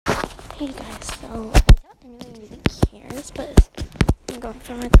Hey guys, so I doubt anyone really cares, but I'm going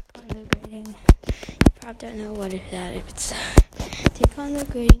for my taekwondo grading. You probably don't know what is that. If it's taekwondo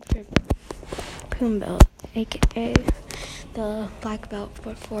grading for Pumbelt, aka the black belt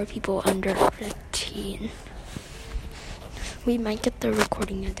for people under 15. We might get the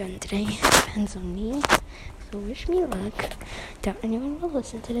recording done today. Depends on me. So wish me luck. Doubt anyone will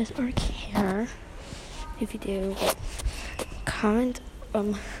listen to this or care. If you do, comment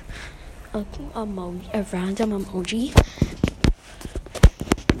a random emoji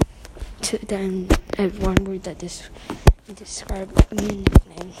to then one word that describe a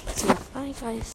nickname. So bye guys.